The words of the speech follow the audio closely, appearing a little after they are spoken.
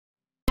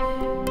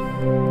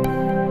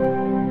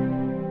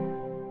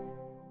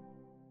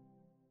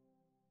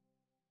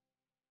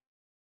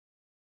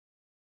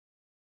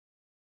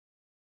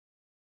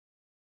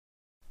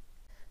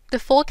The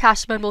full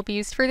cache mode will be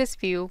used for this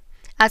view,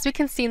 as we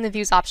can see in the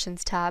Views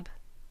Options tab.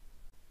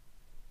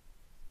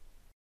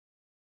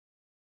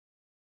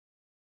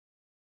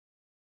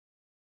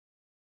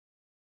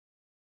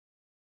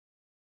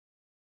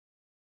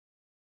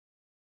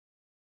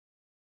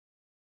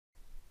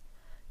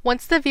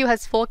 Once the view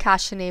has full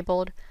cache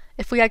enabled,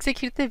 if we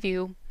execute the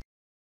view,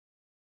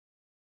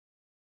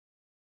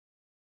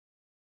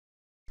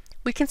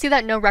 we can see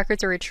that no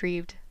records are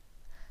retrieved.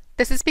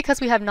 This is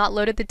because we have not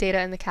loaded the data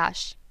in the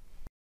cache.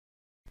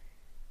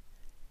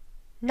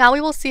 Now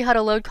we will see how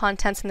to load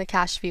contents in the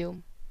cache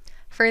view.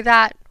 For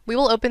that, we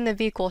will open the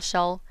vehicle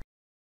shell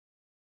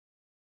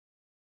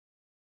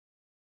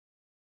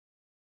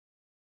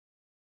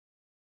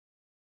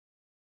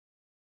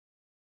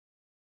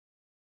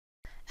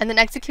and then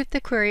execute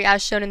the query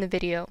as shown in the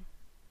video.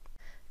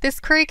 This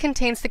query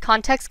contains the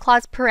context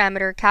clause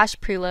parameter cache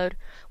preload,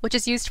 which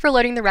is used for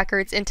loading the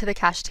records into the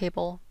cache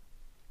table.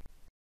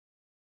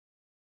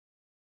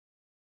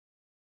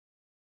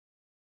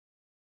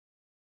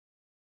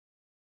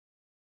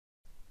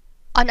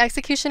 On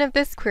execution of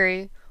this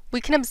query,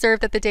 we can observe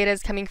that the data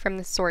is coming from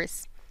the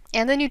source,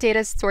 and the new data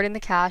is stored in the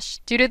cache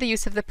due to the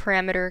use of the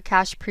parameter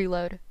cache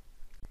preload.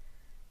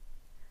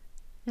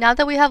 Now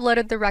that we have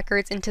loaded the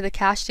records into the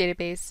cache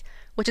database,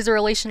 which is a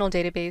relational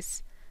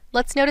database,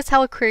 let's notice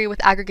how a query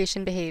with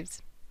aggregation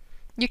behaves.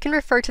 You can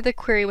refer to the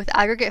query with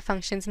aggregate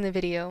functions in the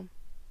video.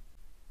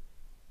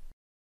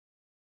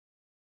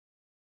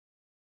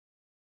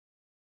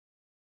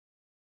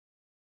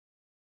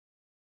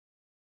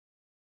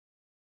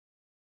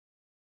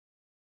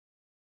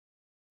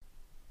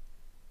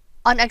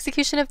 On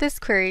execution of this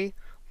query,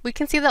 we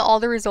can see that all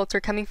the results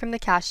are coming from the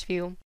cache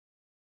view,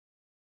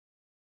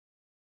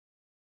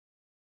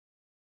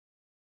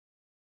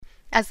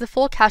 as the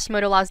full cache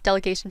mode allows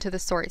delegation to the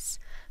source,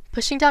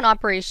 pushing down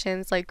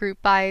operations like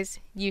group bys,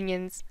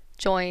 unions,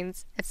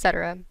 joins,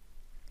 etc.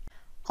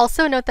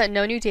 Also note that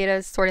no new data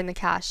is stored in the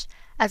cache,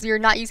 as we are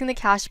not using the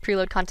cache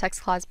preload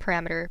context clause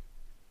parameter.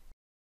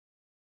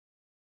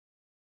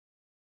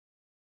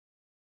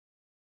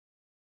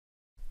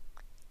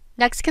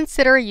 Next,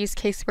 consider a use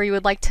case where you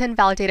would like to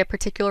invalidate a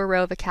particular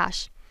row of a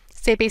cache,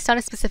 say based on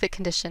a specific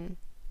condition.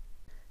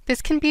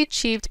 This can be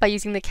achieved by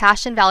using the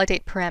cache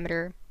invalidate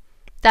parameter.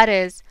 That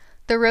is,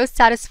 the rows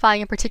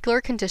satisfying a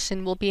particular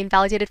condition will be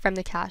invalidated from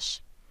the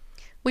cache.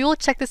 We will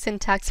check the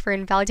syntax for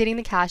invalidating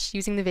the cache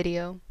using the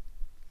video.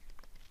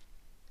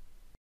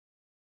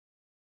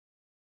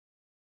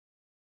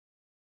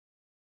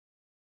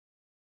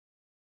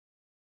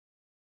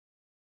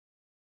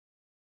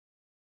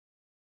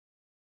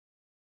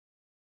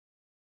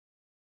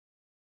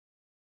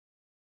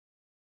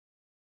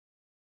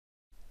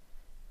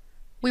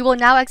 We will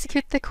now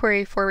execute the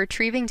query for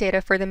retrieving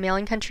data for the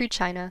mailing country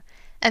China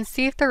and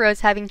see if the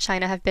rows having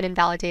China have been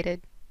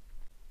invalidated.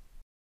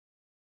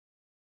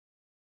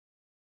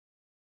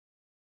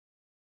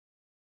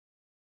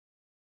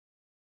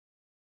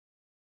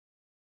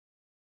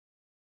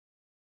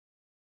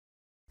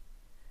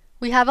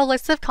 We have a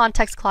list of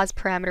context clause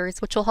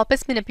parameters which will help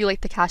us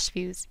manipulate the cache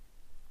views.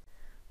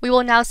 We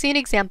will now see an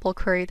example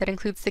query that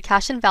includes the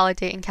cache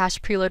invalidate and cache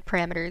preload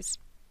parameters.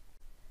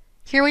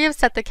 Here we have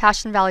set the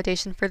cache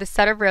invalidation for the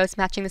set of rows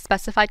matching the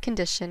specified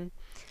condition,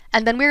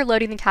 and then we are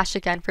loading the cache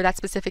again for that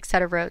specific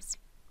set of rows.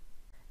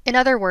 In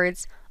other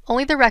words,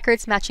 only the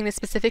records matching the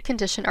specific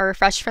condition are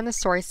refreshed from the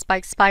source by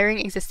expiring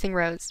existing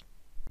rows.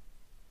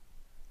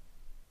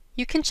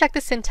 You can check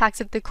the syntax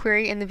of the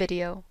query in the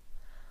video.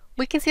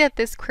 We can see that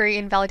this query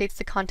invalidates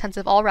the contents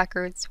of all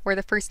records where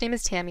the first name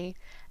is Tammy,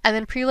 and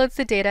then preloads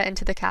the data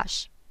into the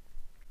cache.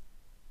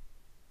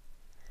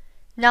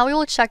 Now we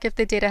will check if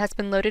the data has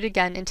been loaded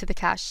again into the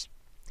cache.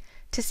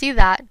 To see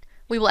that,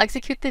 we will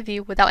execute the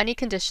view without any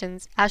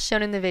conditions, as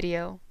shown in the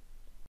video.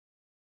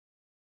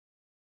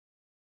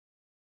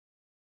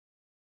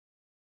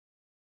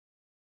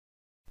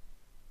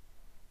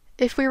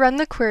 If we run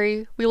the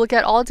query, we will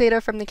get all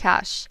data from the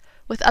cache,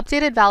 with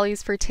updated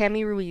values for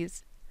Tammy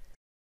Ruiz.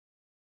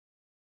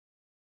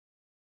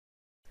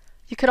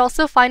 You could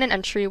also find an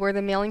entry where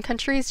the mailing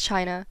country is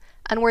China,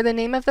 and where the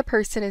name of the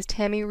person is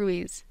Tammy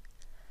Ruiz.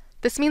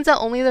 This means that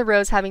only the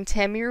rows having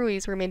Tammy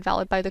Ruiz were made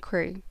valid by the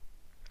query.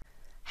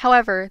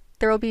 However,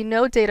 there will be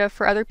no data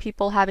for other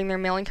people having their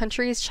mailing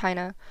country as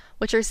China,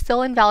 which are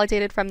still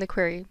invalidated from the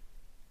query.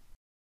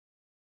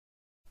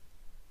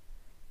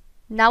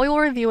 Now we will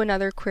review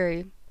another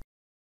query.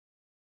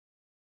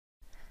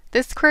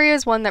 This query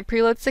is one that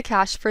preloads the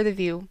cache for the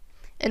view,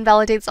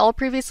 invalidates all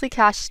previously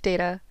cached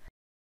data,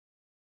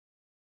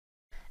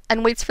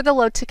 and waits for the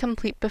load to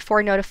complete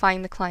before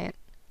notifying the client.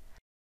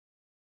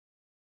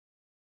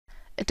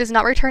 It does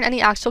not return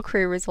any actual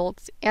query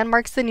results and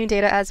marks the new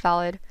data as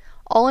valid,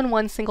 all in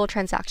one single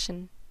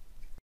transaction.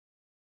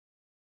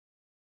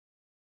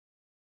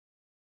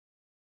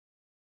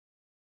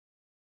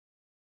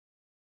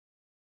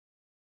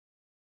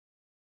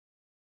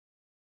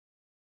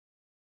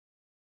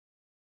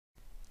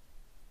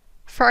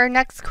 For our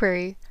next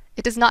query,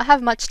 it does not have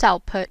much to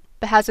output,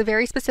 but has a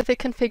very specific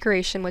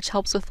configuration which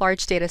helps with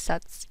large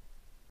datasets.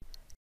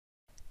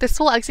 This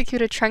will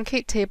execute a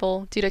truncate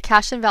table due to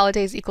cache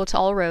invalidate is equal to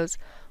all rows,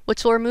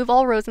 which will remove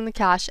all rows in the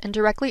cache and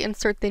directly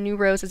insert the new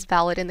rows as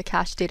valid in the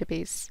cache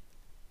database.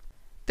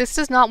 This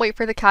does not wait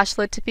for the cache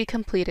load to be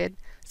completed,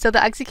 so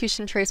the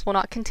execution trace will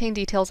not contain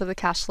details of the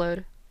cache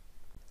load.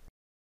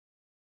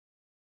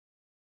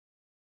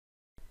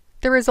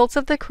 The results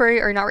of the query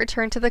are not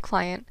returned to the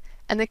client,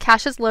 and the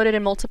cache is loaded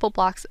in multiple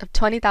blocks of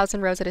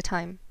 20,000 rows at a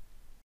time.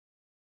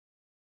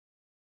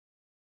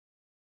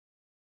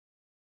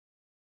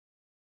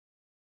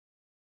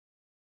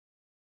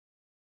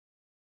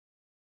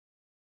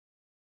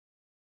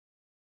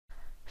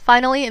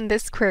 Finally, in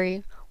this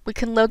query, we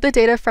can load the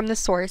data from the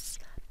source,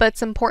 but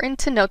it's important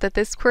to note that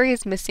this query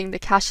is missing the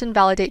cache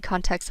invalidate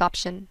context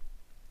option.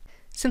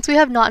 Since we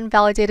have not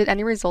invalidated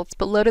any results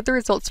but loaded the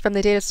results from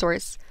the data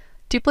source,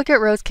 duplicate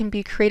rows can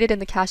be created in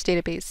the cache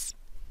database.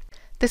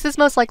 This is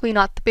most likely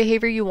not the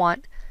behavior you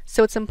want,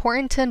 so it's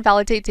important to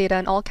invalidate data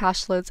in all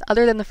cache loads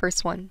other than the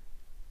first one.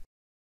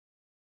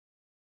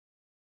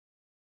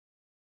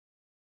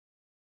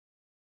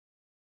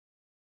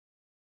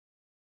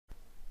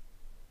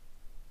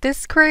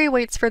 This query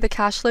waits for the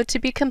cache load to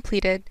be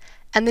completed,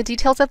 and the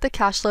details of the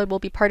cache load will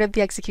be part of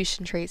the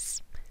execution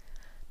trace.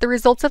 The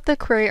results of the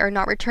query are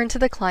not returned to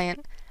the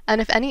client, and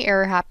if any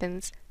error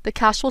happens, the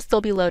cache will still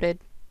be loaded.